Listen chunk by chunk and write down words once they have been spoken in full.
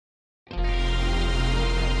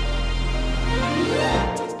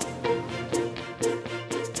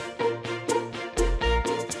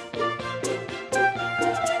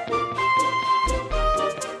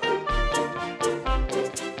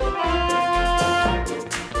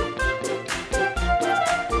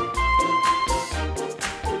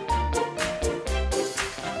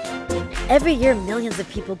Every year, millions of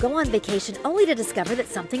people go on vacation only to discover that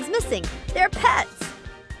something's missing: their pets.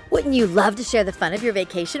 Wouldn't you love to share the fun of your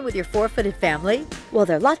vacation with your four-footed family? Well,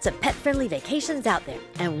 there are lots of pet-friendly vacations out there,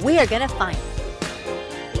 and we're gonna find them.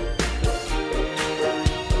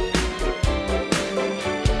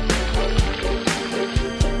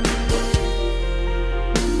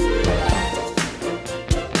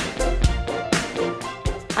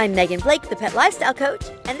 I'm Megan Blake, the Pet Lifestyle Coach,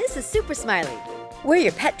 and this is Super Smiley. We're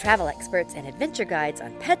your pet travel experts and adventure guides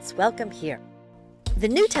on Pets Welcome Here, the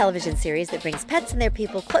new television series that brings pets and their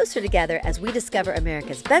people closer together as we discover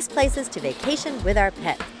America's best places to vacation with our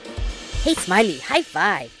pets. Hey, Smiley, high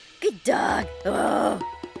five. Good dog. Oh.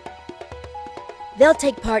 They'll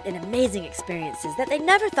take part in amazing experiences that they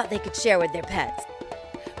never thought they could share with their pets.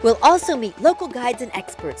 We'll also meet local guides and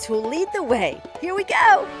experts who will lead the way. Here we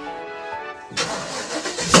go.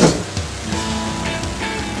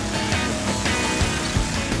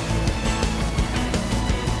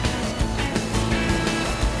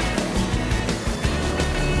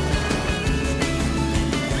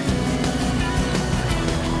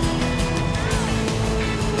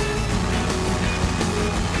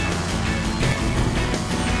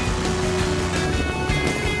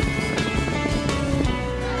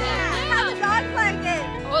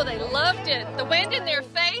 Oh, they loved it. The wind in their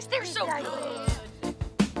face, they're so good.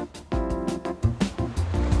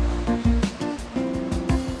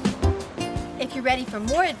 If you're ready for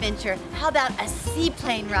more adventure, how about a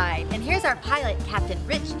seaplane ride? And here's our pilot, Captain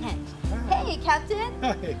Rich Kent. Hey, Captain.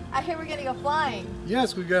 Hi. I hear we're gonna go flying.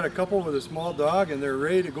 Yes, we got a couple with a small dog and they're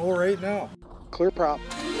ready to go right now. Clear prop.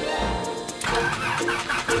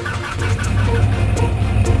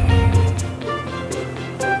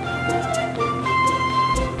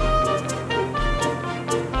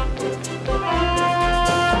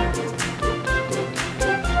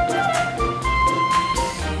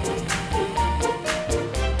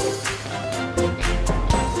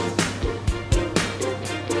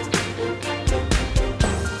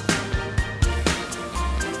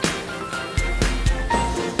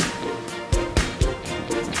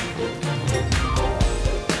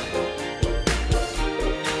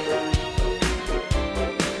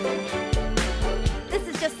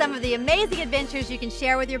 Some of the amazing adventures you can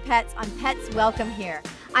share with your pets on Pets Welcome Here.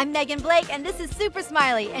 I'm Megan Blake, and this is Super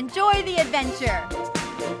Smiley. Enjoy the adventure.